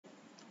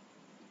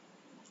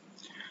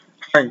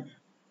Hi,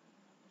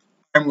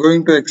 I'm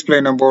going to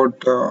explain about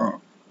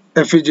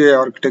FPGA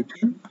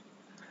architecture.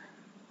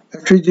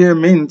 FPGA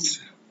means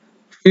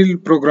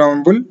field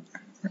programmable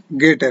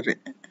gate array.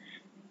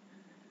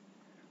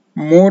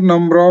 More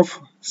number of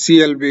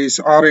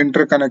CLBs are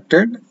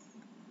interconnected.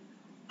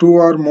 Two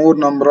or more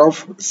number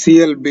of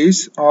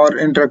CLBs are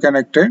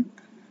interconnected.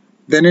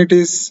 Then it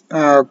is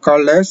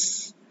called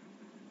as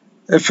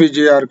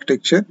FPGA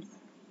architecture.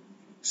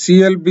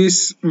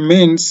 CLBs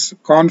means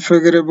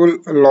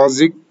configurable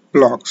logic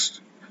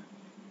blocks.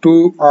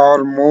 Two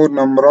or more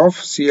number of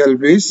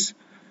CLBs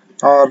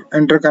are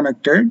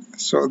interconnected,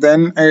 so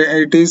then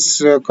it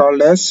is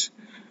called as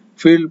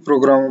field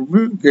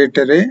programmable gate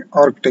array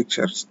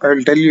architectures. I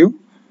will tell you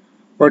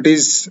what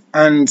is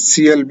an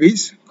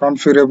CLBs,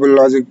 configurable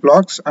logic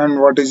blocks, and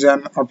what is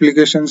an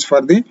applications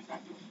for the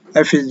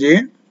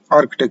FPGA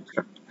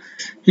architecture.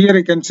 Here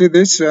you can see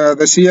this,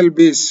 the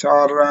CLBs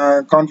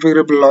are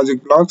configurable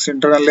logic blocks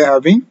internally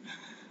having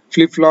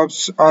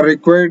flip-flops are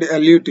required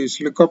LUTs.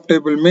 Lookup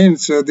table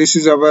means this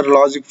is our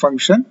logic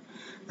function,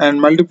 and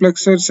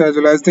multiplexers as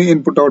well as the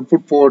input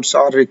output ports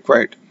are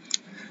required.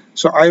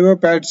 So IO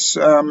pads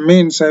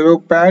means IO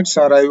pads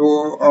or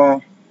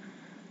IO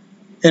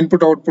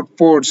input output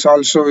ports,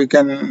 also we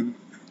can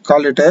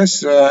call it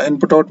as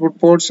input output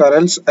ports or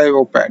else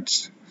IO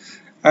pads.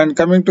 And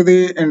coming to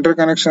the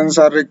interconnections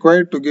are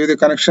required to give the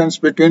connections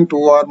between two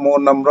or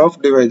more number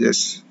of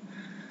devices.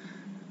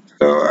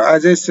 So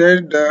as I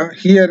said,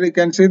 here you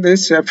can see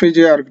this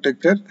FPGA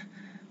architecture.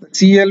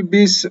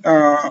 CLB's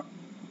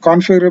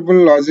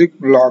configurable logic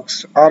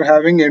blocks are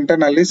having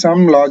internally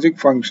some logic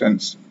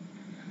functions.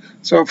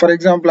 So for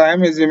example, I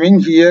am assuming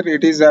here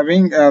it is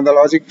having the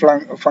logic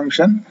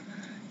function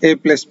a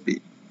plus b.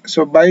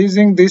 So by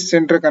using these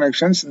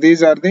interconnections,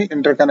 these are the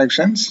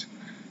interconnections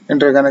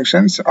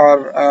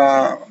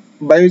are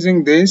by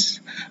using this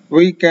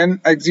we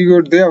can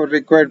execute our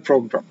required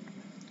program.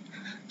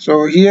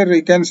 So here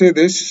we can see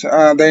this,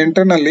 the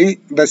internally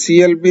the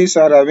CLBs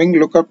are having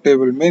lookup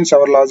table, means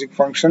our logic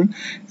function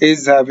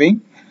is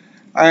having,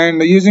 and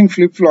using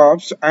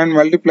flip-flops and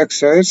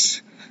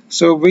multiplexers,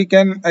 so we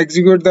can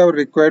execute the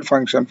required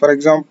function. For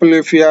example,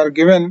 if we are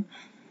given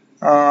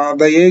the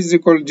a is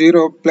equal to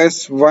 0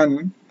 plus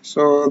 1,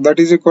 so that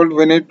is equal to,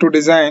 we need to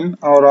design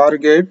our OR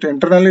gate.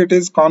 Internally it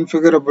is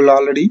configurable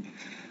already,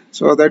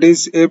 so that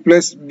is a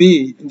plus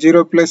b,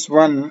 0 plus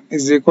 1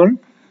 is equal,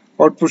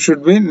 output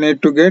should be need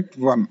to get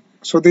 1.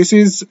 So this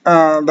is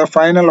the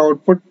final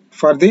output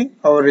for the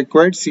our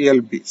required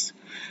CLBs.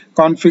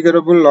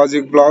 Configurable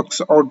logic blocks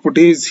output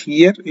is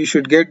here, you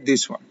should get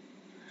this one.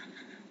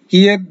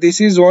 Here this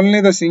is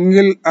only the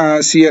single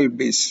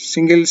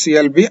single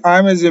CLB. I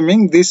am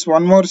assuming this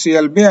one more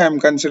CLB I am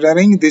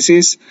considering, this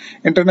is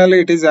internally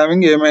it is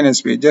having a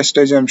minus b, just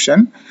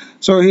assumption.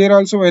 So here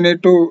also we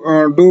need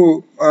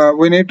to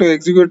we need to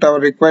execute our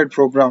required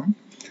program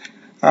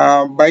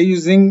by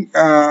using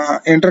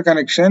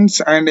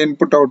interconnections and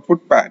input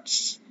output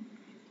pads.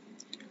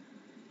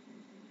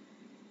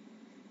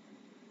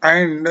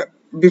 And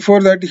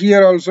before that,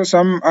 here also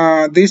some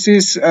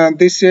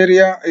this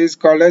area is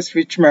called as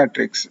switch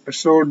matrix.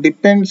 So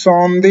depends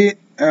on the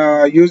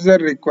user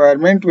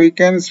requirement, we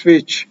can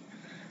switch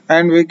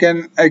and we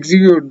can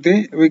execute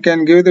the, we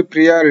can give the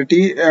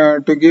priority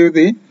to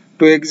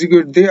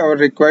execute our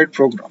required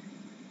program.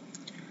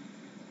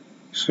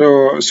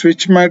 So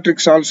switch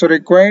matrix also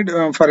required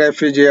for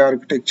FPGA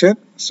architecture.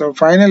 So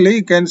finally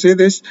you can see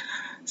this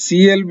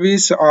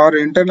CLBs are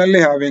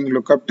internally having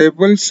lookup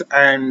tables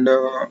and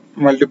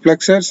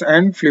multiplexers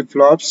and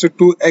flip-flops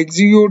to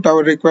execute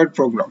our required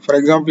program. For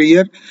example,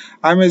 here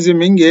I am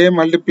assuming A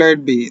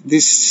multiplied B.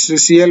 This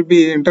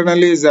CLB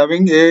internally is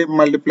having A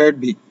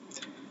multiplied B.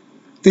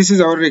 This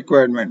is our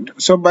requirement.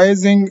 So by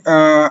using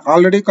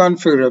already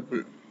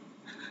configurable.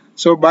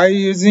 So by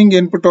using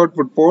input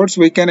output ports,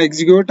 we can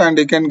execute and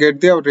we can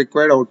get the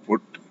required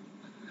output.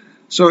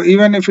 So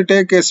even if you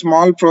take a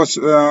small any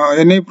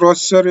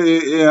processor,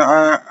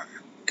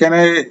 can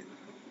I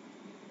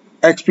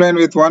explain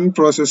with one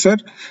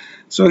processor?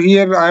 So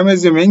here I am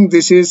assuming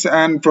this is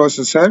an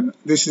processor,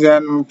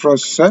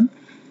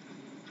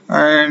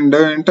 and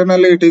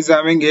internally it is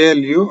having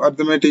ALU,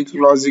 arithmetic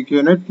logic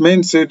unit,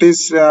 means it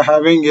is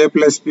having A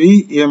plus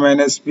B, A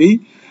minus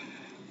B,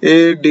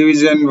 A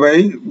division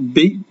by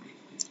B.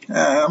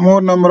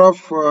 More number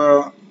of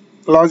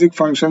logic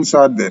functions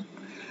are there.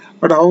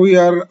 But how we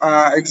are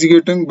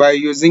executing? By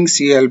using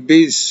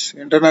CLBs.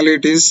 Internally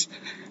it is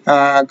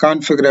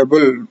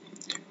configurable.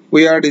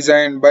 We are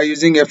designed by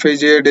using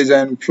FPGA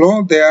design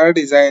flow. They are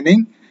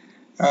designing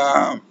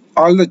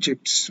all the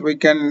chips we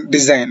can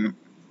design.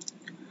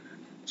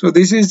 So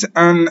this is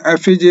an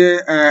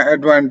FPGA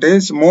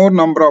advantage. More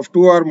number of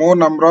two or more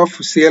number of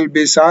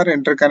CLBs are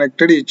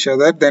interconnected each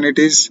other, then it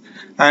is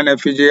an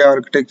FPGA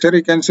architecture.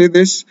 You can see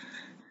this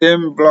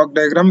same block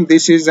diagram.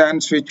 This is an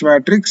switch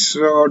matrix.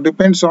 So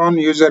depends on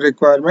user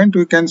requirement,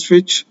 we can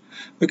switch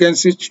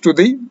to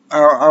the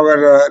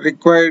our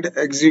required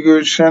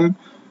execution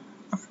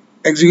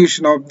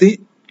of the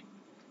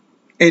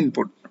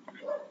input.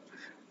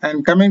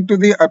 And coming to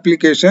the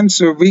applications,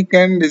 so we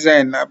can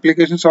design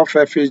applications of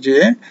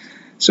FPGA.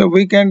 So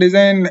we can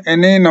design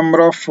any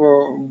number of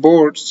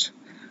boards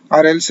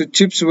or else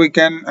chips. We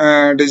can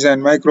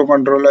design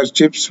microcontroller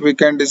chips. We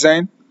can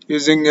design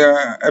using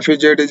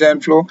FPGA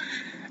design flow,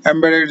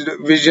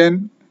 embedded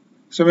vision.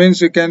 So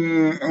means we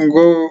can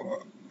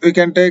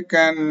take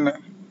an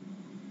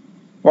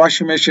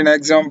washing machine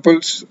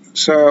examples.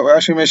 So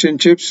washing machine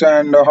chips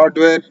and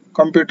hardware,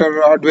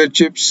 computer hardware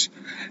chips,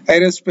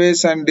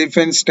 aerospace and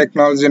defense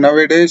technology.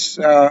 Nowadays,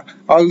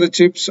 all the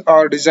chips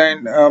are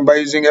designed by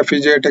using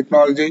FPGA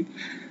technology.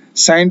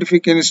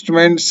 Scientific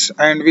instruments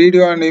and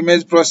video and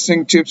image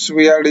processing chips,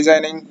 we are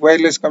designing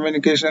wireless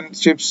communication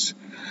chips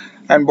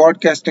and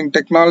broadcasting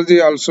technology.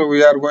 Also,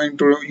 we are going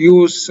to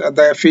use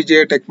the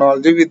FPGA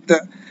technology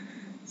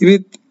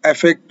with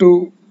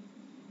effectiveness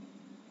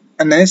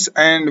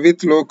and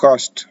with low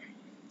cost.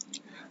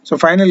 So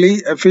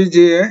finally,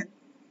 FPGA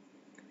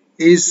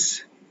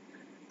is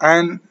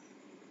an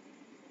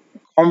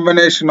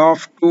combination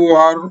of two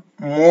or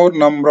more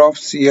number of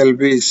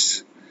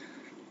CLBs.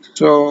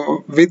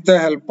 So with the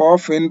help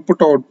of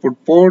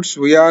input-output ports,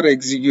 we are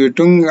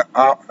executing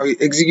our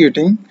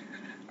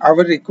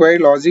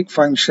required logic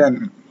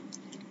function.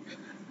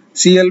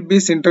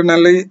 CLBs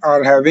internally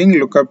are having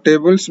lookup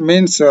tables,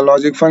 means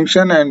logic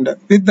function, and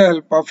with the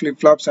help of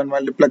flip-flops and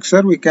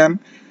multiplexer, we can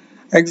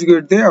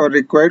execute our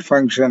required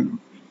function.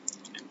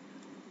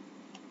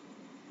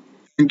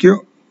 Thank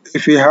you.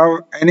 If you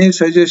have any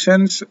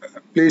suggestions,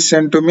 please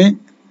send to me.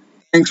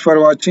 Thanks for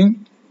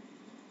watching.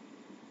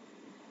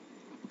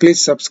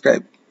 Please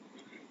subscribe.